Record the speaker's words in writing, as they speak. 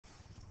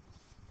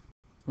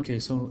Okay,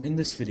 so in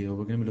this video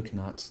we're going to be looking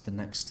at the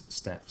next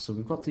step. So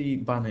we've got the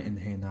banner in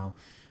here now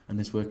and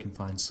it's working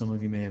fine. Some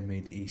of you may have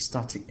made a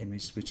static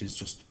image which is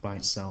just by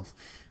itself,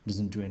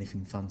 doesn't do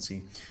anything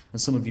fancy, and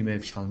some of you may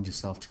have challenged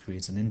yourself to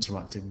create an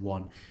interactive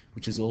one,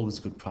 which is always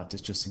good practice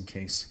just in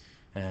case.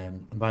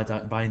 And by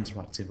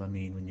interactive I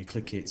mean when you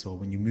click it or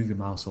when you move your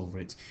mouse over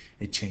it,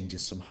 it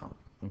changes somehow.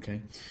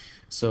 Okay,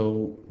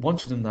 so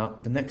once you've done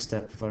that, the next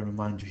step, if I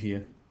remind you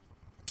here,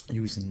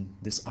 using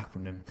this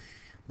acronym,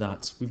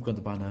 that we've got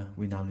the banner,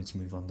 we now need to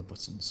move on the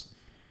buttons.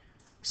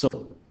 So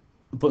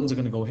the buttons are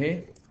going to go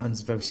here, and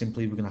very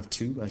simply we're going to have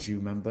two, as you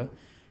remember,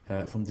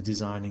 from the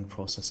designing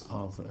process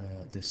of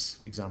this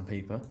exam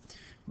paper.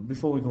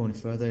 Before we go any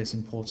further, it's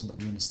important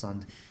that we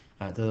understand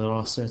that there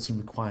are certain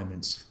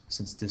requirements,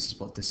 since this is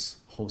what this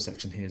whole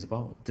section here is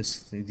about.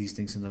 These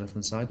things on the left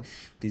hand side,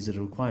 these are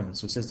the requirements.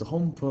 So it says the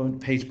home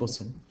page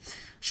button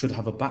should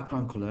have a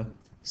background color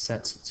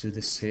set to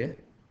this here,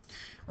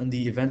 and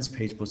the events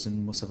page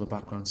button must have a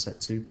background set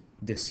to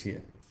this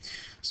here.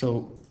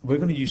 So we're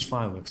going to use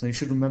fireworks. Now you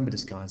should remember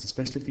this, guys,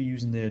 especially if you're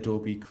using the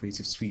Adobe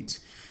Creative Suite.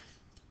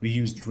 We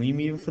use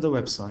Dreamweaver for the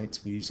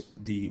website, we use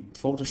the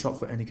Photoshop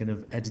for any kind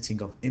of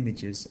editing of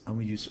images, and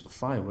we use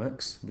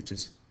fireworks, which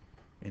is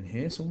in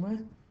here somewhere,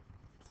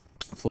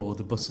 for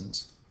the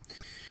buttons.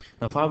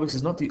 Now fireworks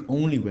is not the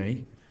only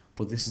way,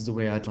 but this is the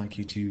way I'd like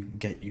you to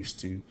get used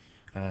to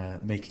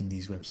making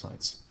these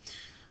websites.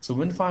 So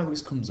when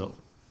fireworks comes up,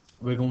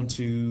 we're going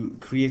to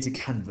create a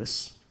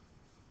canvas.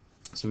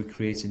 So we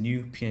create a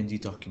new PNG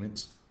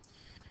document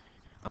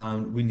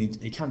and we need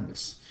a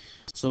canvas.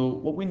 So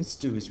what we need to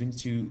do is we need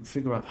to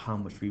figure out how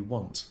much we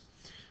want.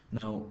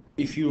 Now,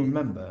 if you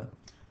remember,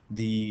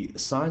 the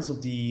size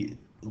of the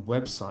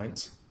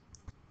website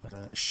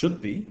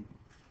should be,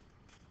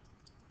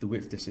 the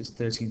width this is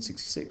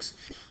 1366.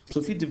 So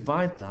if you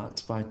divide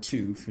that by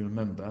 2, if you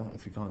remember,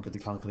 if you can't get the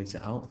calculator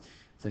out,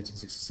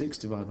 1366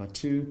 divided by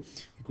 2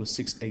 equals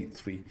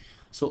 683.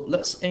 So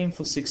let's aim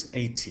for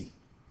 680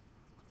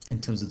 in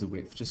terms of the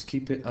width. Just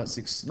keep it at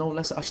 6. No,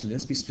 let's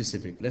be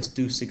specific. Let's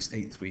do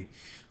 683.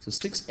 So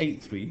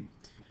 683,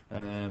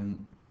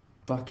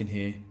 back in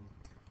here,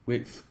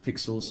 width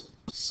pixels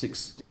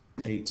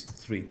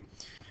 683,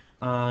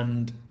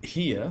 and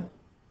here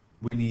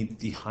we need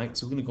the height.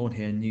 So we're going to go in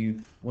here and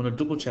you want to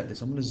double check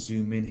this. I'm going to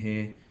zoom in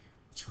here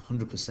to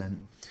 100%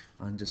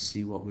 and just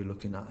see what we're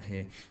looking at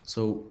here.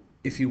 So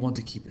if you want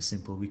to keep it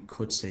simple, we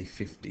could say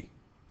 50.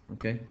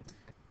 Okay,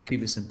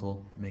 keep it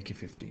simple, make it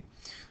 50.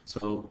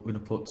 So we're going to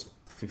put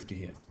 50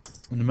 here.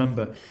 And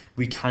remember,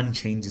 we can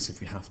change this if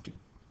we have to.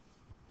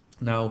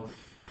 Now,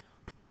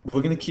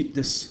 we're going to keep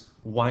this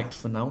white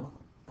for now.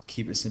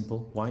 Keep it simple,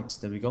 white,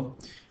 there we go.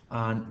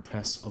 And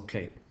press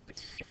OK.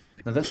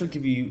 Now that should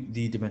give you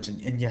the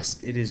dimension, and yes,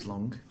 it is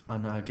long,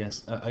 and I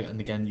guess,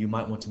 and again, you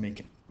might want to make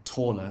it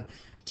taller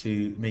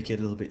to make it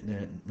a little bit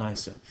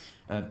nicer.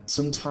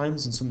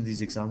 Sometimes in some of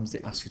these exams, they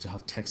ask you to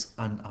have text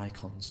and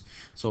icons.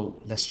 So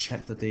let's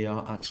check that they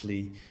are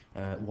actually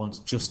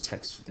want just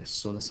text for this.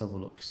 So let's have a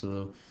look.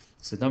 So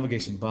it's the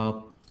navigation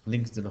bar,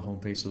 linked to the home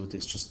page, so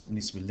this just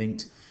needs to be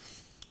linked.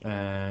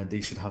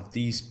 They should have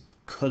these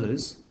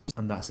colors,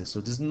 and that's it.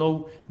 So there's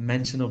no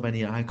mention of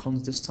any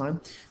icons this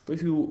time, but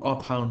if you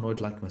are paranoid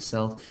like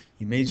myself,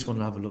 you may just want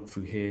to have a look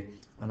through here,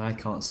 and I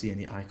can't see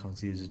any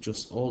icons. These are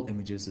just all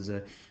images. There's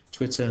a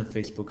Twitter and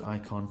Facebook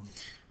icon,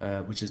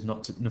 which is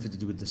nothing to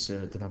do with this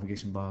the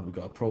navigation bar. We've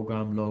got a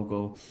program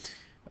logo,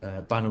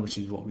 banner, which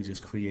is what we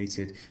just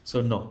created.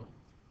 So no,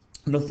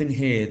 nothing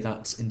here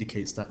that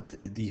indicates that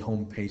the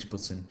home page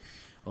button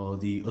or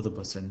the other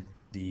button,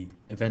 the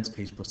events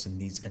page button,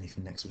 needs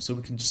anything next to it. So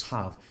we can just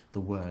have the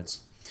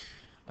words.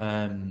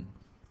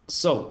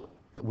 So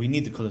we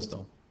need the colors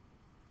though.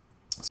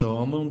 So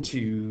I'm going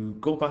to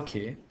go back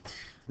here.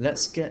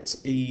 Let's get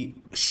a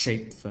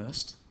shape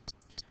first,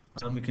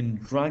 and we can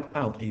drag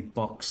out a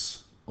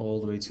box all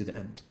the way to the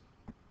end.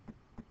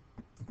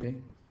 Okay,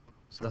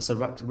 so that's a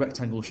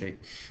rectangle shape.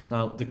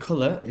 Now the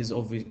color is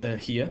over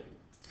here,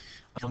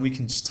 and we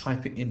can just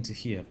type it into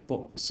here.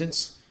 But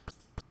since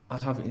I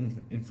have it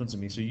in front of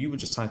me, so you would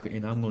just type it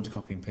in. I'm going to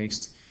copy and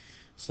paste.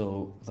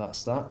 So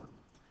that's that.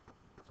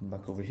 Come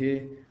back over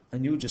here,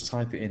 and you just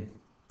type it in,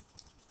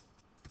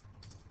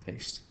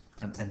 paste,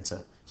 and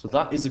enter. So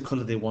that is the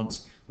color they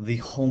want the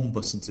home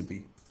button to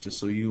be, just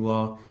so you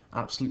are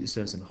absolutely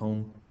certain.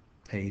 Home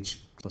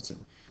page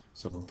button.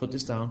 So we'll put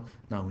this down.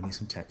 Now we need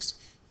some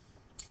text.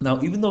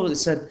 Now, even though it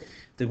said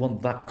they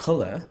want that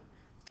color,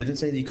 they didn't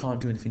say that you can't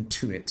do anything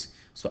to it.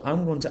 So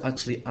I'm going to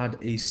actually add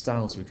a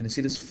style to it. Can you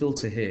see this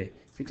filter here?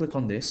 If you click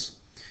on this,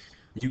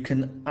 you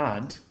can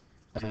add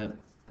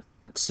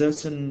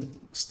certain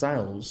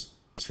styles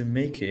to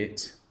make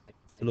it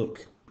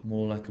look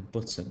more like a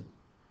button.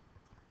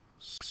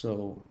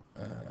 So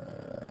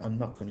I'm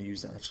not going to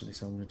use that actually,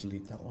 so I'm going to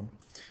delete that one.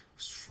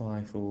 Let's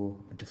try for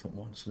a different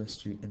one. So let's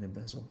do an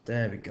embezzle.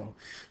 There we go.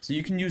 So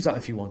you can use that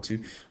if you want to,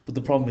 but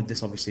the problem with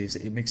this obviously is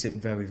that it makes it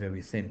very,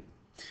 very thin.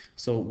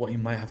 So what you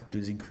might have to do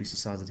is increase the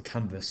size of the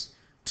canvas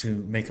to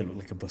make it look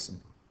like a button.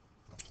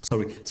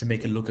 Sorry, to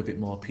make it look a bit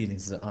more appealing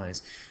to the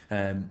eyes.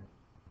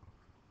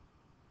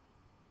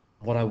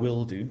 What I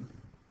will do,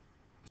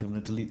 I'm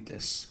going to delete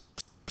this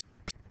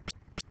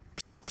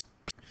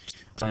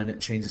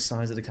and change the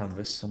size of the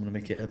canvas. I'm going to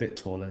make it a bit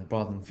taller.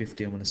 Rather than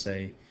 50, I'm going to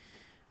say,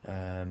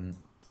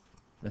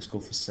 let's go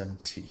for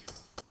 70.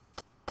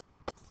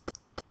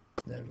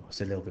 There we go,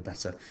 it's a little bit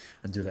better,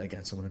 and do that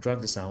again. So I'm going to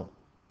drag this out.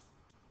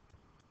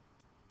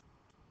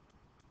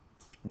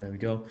 There we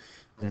go.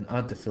 Then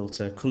add the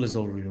filter. Colors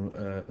already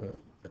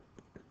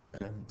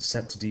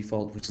set to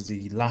default, which is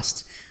the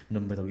last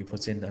number that we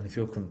put in. And if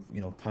you're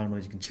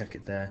paranoid, you can check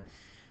it there.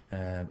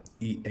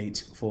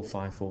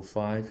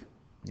 E84545.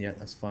 Yeah,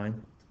 that's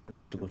fine.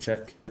 Double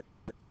check.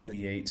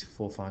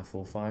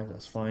 E84545.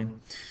 That's fine.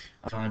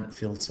 And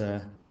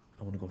filter.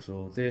 I want to go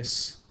through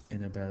this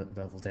in a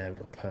bevel. There we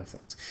go.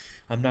 Perfect.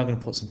 I'm now going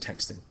to put some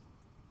text in.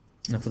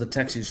 Now for the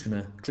text, you're just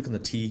going to click on the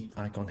T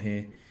icon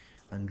here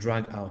and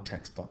drag our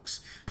text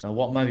box. Now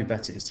what might be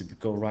better is to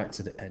go right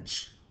to the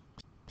edge.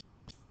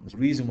 The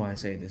reason why I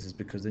say this is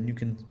because then you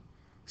can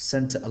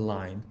center a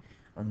line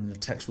and the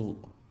text will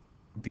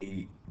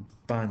be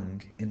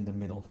bang in the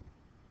middle.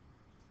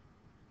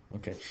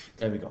 Okay,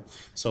 there we go.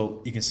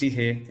 So you can see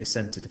here it's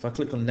centered. If I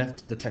click on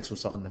left, the text will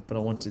start on left, but I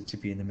want it to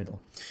be in the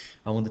middle.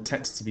 I want the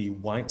text to be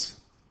white,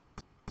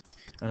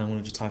 and I'm going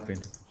to just type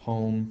in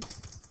home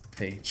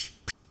page.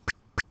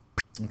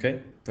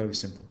 Okay, very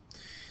simple.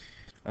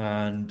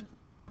 And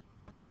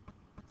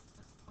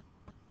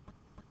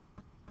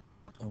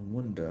I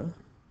wonder,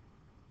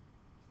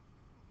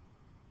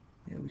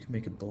 yeah, we can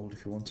make it bold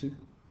if you want to.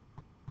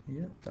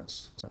 Yeah,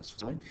 that's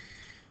fine.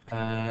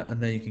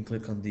 And then you can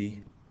click on the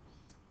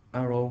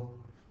arrow,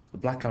 the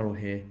black arrow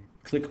here.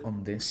 Click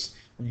on this,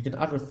 and you can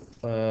add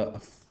a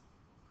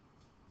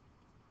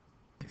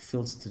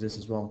filter to this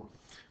as well.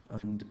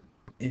 And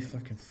if I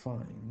can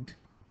find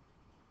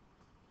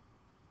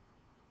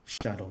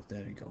shadow,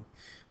 there we go.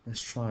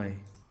 Let's try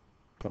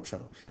crop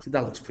shadow. See,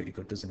 that looks pretty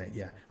good, doesn't it?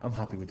 Yeah, I'm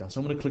happy with that. So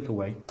I'm going to click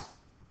away.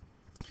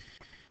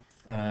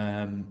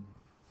 And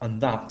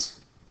that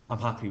I'm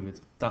happy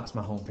with. That's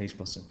my homepage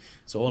button.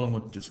 So all I'm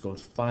going to do is go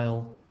to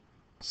File,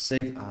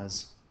 Save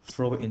As,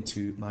 throw it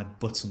into my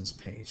buttons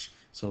page.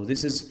 So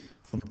this is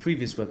from a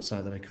previous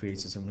website that I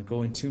created. So I'm going to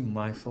go into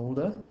my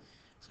folder.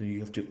 So you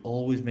have to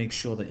always make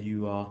sure that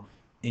you are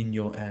in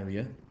your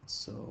area.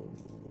 So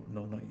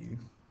no, not you.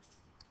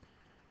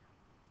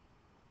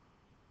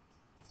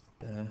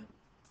 There.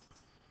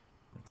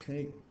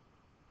 Okay.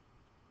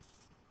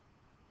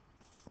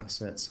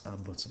 Assets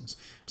and buttons.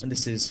 And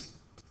this is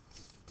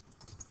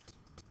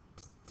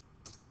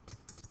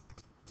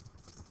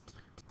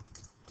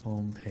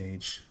home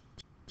page,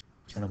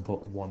 and I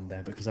put 1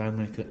 there because I'm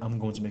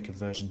going to make a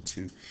version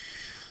 2.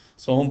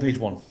 So home page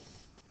 1,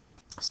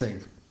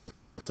 save,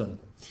 done.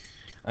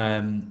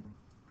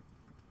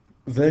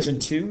 Version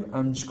 2,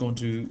 I'm just going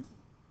to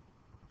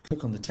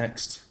click on the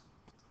text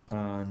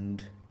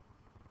and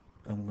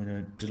I'm going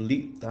to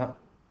delete that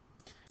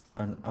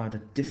and add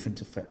a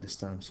different effect this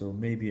time. So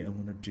maybe I'm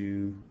going to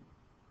do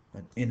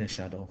an inner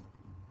shadow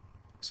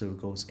so it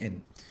goes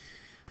in.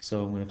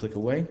 So I'm going to click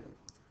away,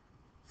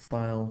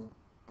 File,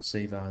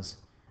 Save As,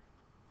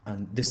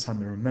 and this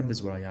time it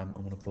remembers where I am.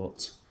 I'm going to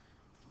put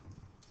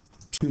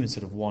 2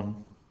 instead of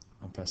 1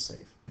 and press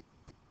save.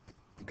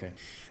 Okay,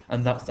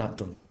 and that's that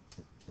done.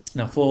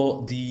 Now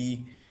for the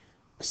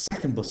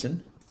second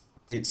button,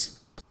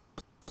 it's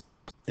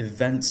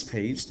events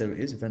page. There it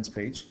is, events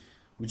page.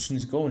 We just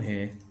need to go in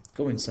here,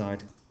 go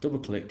inside, double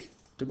click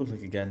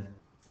again,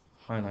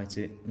 highlight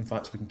it. In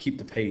fact, we can keep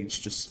the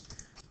page, just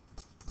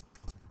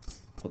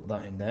put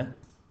that in there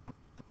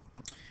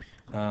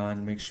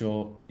and make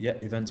sure, yeah,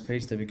 events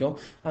page, there we go.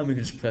 And we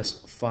can just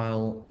press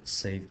File,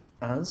 Save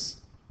As.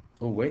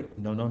 Oh wait,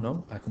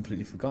 no, I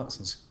completely forgot.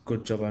 So it's a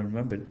good job I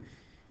remembered.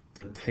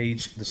 The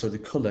page, so the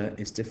color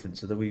is different.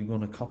 So that we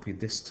want to copy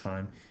this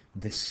time,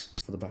 this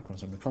for the background.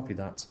 So I'm going to copy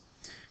that,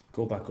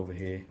 go back over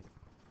here,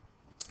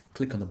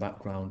 click on the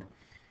background.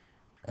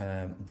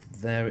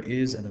 There it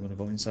is, and I'm going to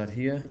go inside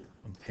here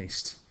and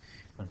paste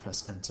and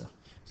press enter.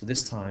 So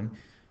this time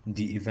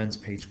the events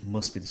page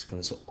must be this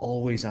color. So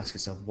always ask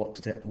yourself, what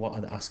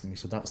are they asking me?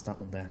 So that's that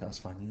one there, that's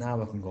fine.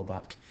 Now I can go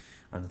back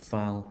and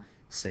File,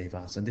 Save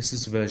As, and this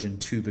is version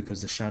 2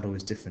 because the shadow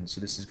is different.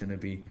 So this is going to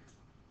be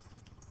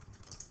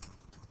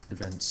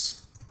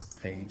events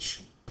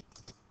page.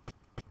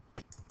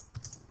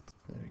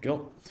 There we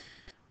go.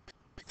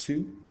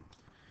 2,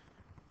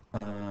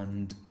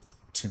 and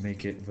to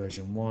make it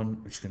version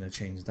 1, we're just going to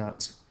change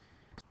that.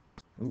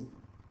 Ooh,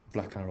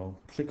 black arrow.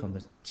 Click on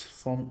the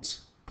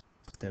font.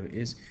 There it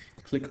is.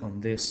 Click on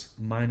this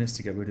minus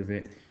to get rid of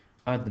it.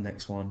 Add the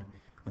next one,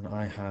 and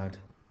I had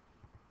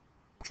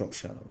drop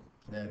shadow.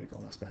 There we go.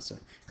 That's better.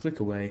 Click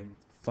away.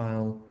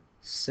 File.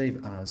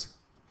 Save as,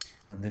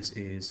 and this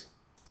is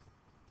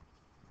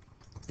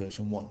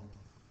version 1.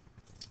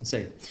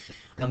 Save.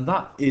 And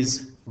that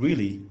is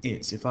really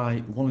it. If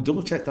I want to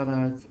double check that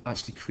I've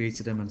actually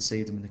created them and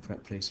saved them in the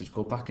correct place, just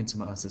go back into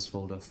my assets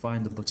folder,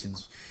 find the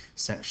buttons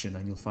section,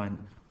 and you'll find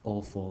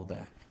all 4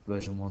 there,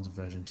 version 1s and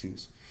version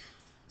 2s.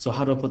 So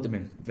how do I put them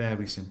in?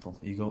 Very simple.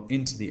 You go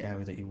into the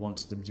area that you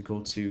want them to go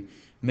to.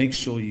 Make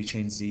sure you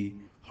change the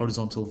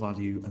horizontal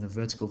value and the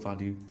vertical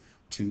value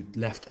to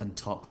left and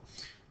top.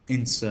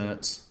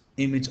 Insert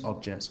image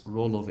objects,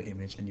 roll over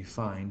image, and you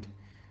find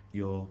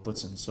your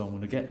buttons. So I'm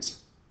going to get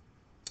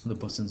the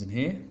buttons in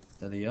here.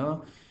 There they are.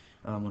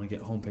 I'm going to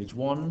get home page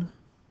 1.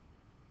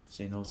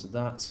 Say no to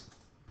that.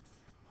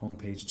 Home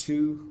page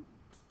 2.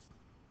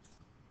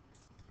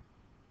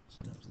 Say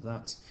no to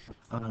that.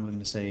 And we're going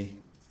to say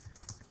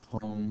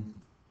home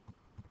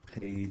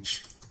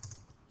page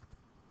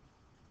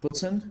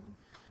button,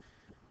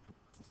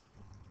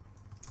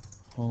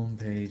 home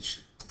page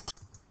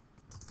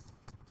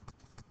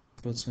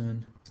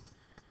button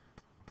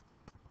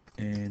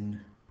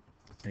in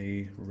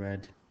a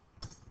red,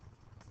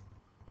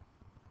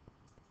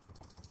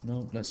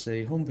 no, let's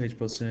say home page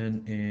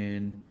button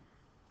in,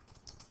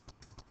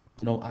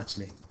 no,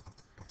 actually,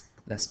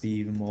 let's be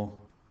even more,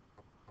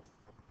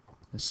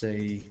 let's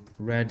say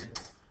red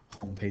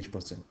home page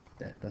button.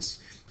 There, that's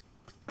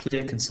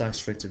clear, concise,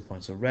 straight to the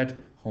point. So red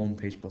home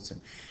page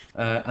button,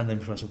 and then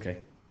press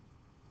OK.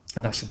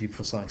 That should be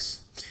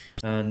precise.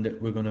 And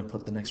we're going to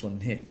put the next one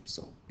in here.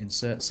 So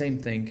insert, same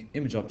thing,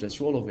 image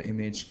objects, roll over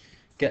image,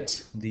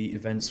 get the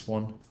events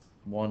one,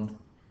 say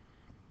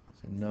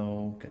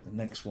no, get the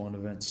next one,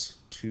 events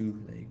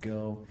 2, there you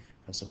go,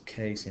 press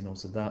OK, say no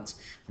to that,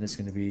 and it's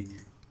going to be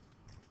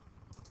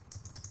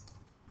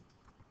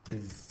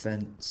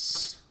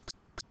events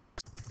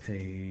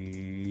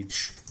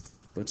page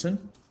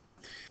button,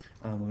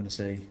 and we're going to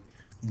say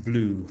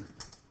blue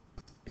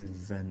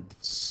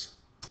events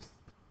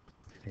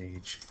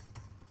page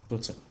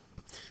button,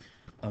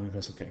 and we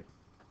press OK.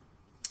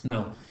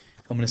 Now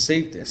I'm going to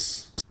save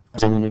this,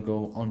 and I'm going to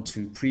go on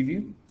to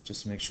preview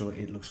just to make sure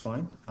it looks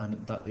fine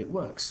and that it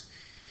works.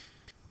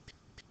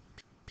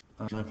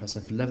 And I press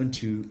F11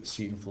 to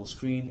see it in full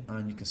screen,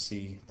 and you can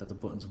see that the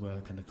buttons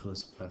work and the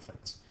colours are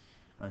perfect.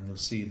 And you'll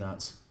see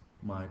that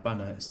my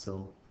banner is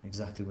still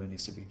exactly where it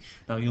needs to be.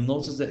 Now you'll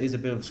notice there is a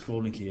bit of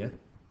scrolling here.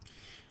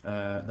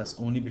 That's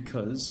only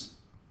because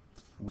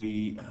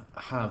we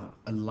have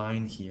a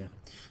line here.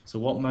 So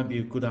what might be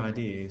a good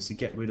idea is to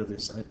get rid of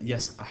this.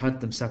 Yes, I had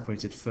them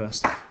separated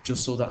first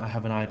just so that I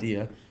have an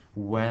idea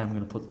where I'm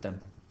going to put them.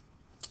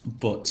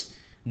 But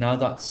now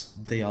that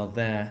they are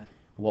there,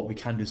 what we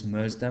can do is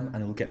merge them,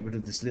 and we'll get rid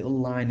of this little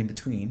line in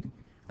between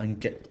and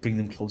bring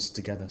them closer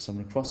together. So I'm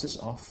going to cross this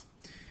off,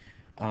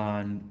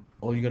 and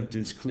all you got to do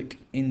is click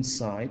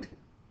inside.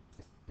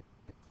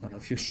 Now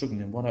if you're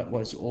struggling,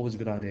 what is always a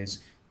good idea is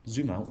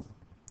zoom out.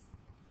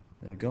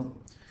 There we go.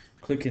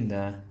 Click in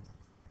there.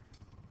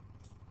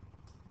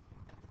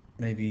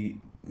 Maybe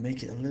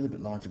make it a little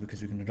bit larger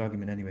because we're going to drag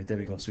them in anyway. There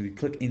we go. So we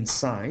click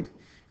inside,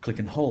 click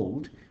and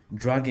hold,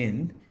 drag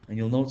in, and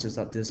you'll notice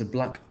that there's a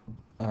black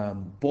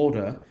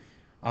border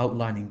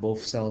outlining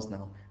both cells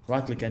now.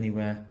 Right click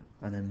anywhere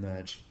and then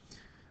merge.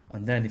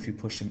 And then if you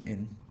push them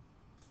in,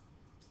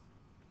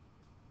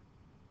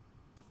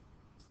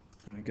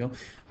 there we go.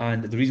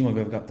 And the reason why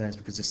we've got that is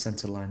because the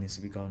center line needs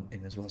to be gone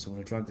in as well. So I'm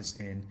going to drag this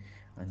in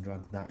and drag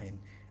that in,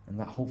 and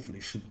that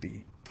hopefully should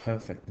be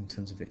perfect in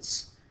terms of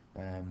its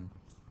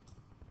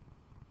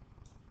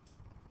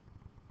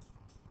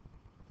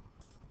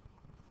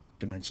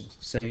dimensions.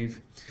 Save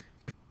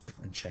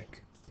and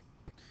check.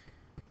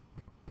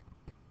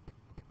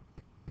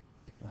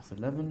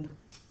 F11.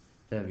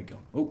 There we go.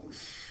 Oh,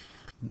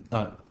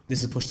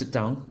 this has pushed it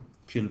down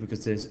purely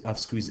because I've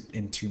squeezed it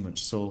in too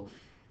much. So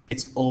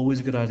it's always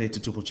a good idea to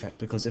double check,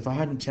 because if I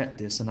hadn't checked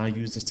this and I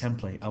used this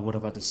template, I would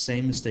have had the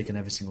same mistake on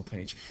every single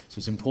page. So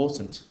it's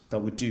important that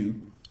we do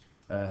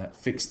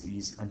fix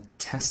these and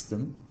test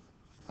them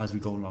as we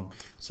go along.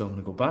 So I'm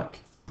going to go back,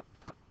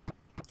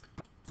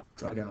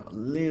 drag out a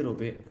little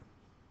bit,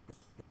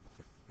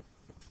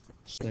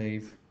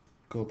 save,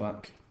 go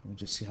back, and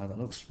just see how that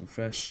looks.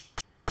 Refresh.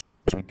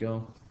 There we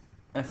go.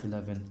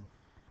 F11,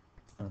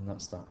 and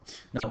that's that.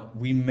 Now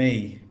we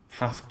may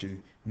have to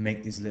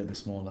make these a little bit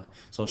smaller,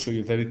 so I'll show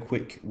you a very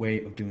quick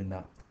way of doing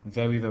that.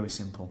 Very, very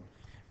simple.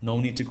 No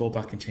need to go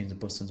back and change the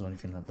buttons or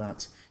anything like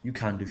that. You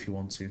can do if you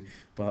want to,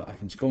 but I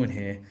can just go in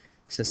here. It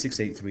says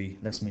 683.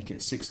 Let's make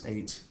it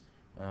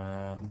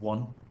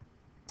 681.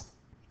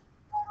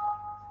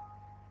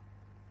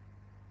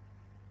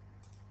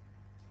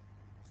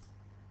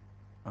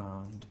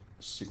 And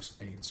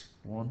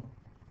 681.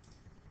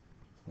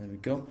 There we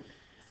go.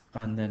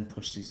 And then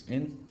push these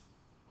in,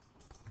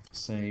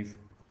 save,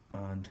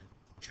 and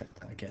check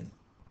that again.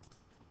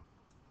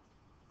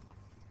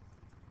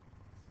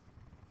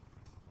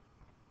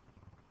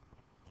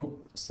 Oh,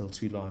 still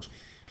too large.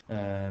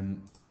 So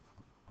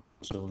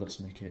let's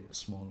make it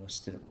smaller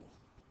still.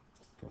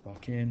 Go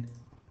back in,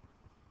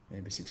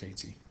 maybe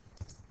 680.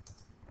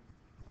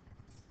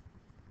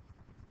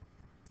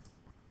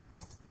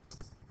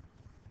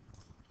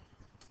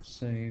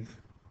 Save,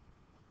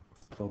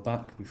 go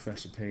back,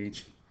 refresh the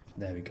page.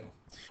 There we go.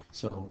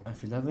 So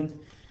F11,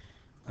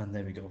 and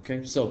there we go.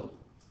 Okay, so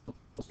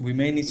we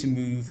may need to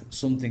move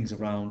some things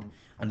around,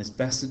 and it's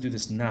best to do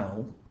this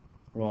now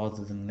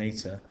rather than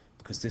later,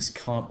 because this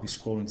can't be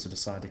scrolling to the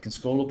side. It can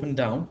scroll up and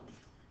down,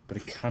 but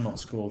it cannot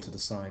scroll to the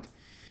side.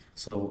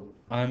 So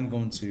I'm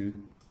going to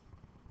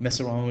mess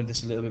around with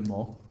this a little bit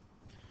more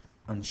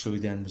and show you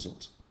the end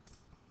result.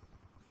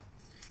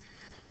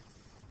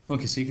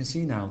 Okay, so you can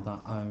see now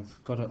that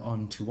I've got it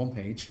onto one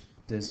page.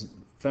 There's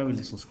very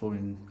little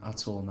scrolling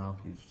at all now.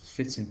 It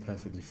fits in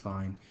perfectly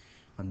fine,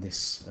 and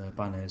this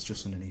banner is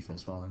just underneath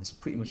as well, and it's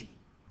pretty much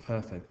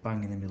perfect,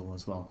 bang in the middle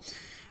as well.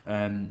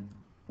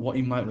 What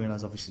you might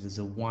realize, obviously, there's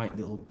a white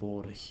little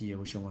border here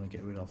which I want to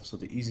get rid of. So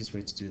the easiest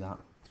way to do that,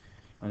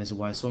 and this is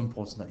why it's so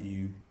important that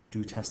you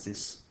do test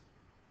this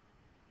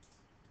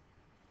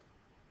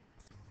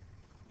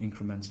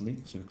incrementally.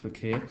 So we click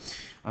here,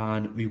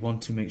 and we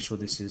want to make sure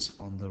this is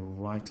on the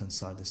right hand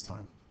side this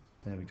time.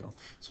 There we go.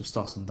 So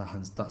start on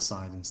that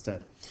side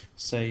instead.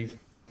 Save,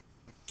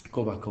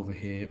 go back over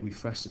here,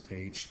 refresh the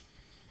page,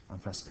 and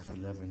press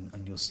F11,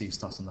 and you'll see it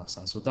starts on that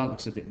side. So that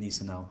looks a bit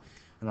neater now,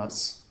 and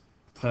that's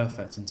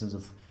perfect in terms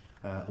of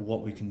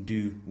what we can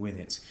do with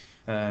it.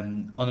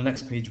 On the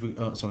next page,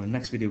 the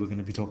next video, we're going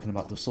to be talking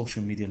about the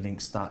social media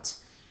links that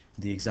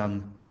the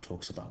exam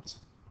talks about.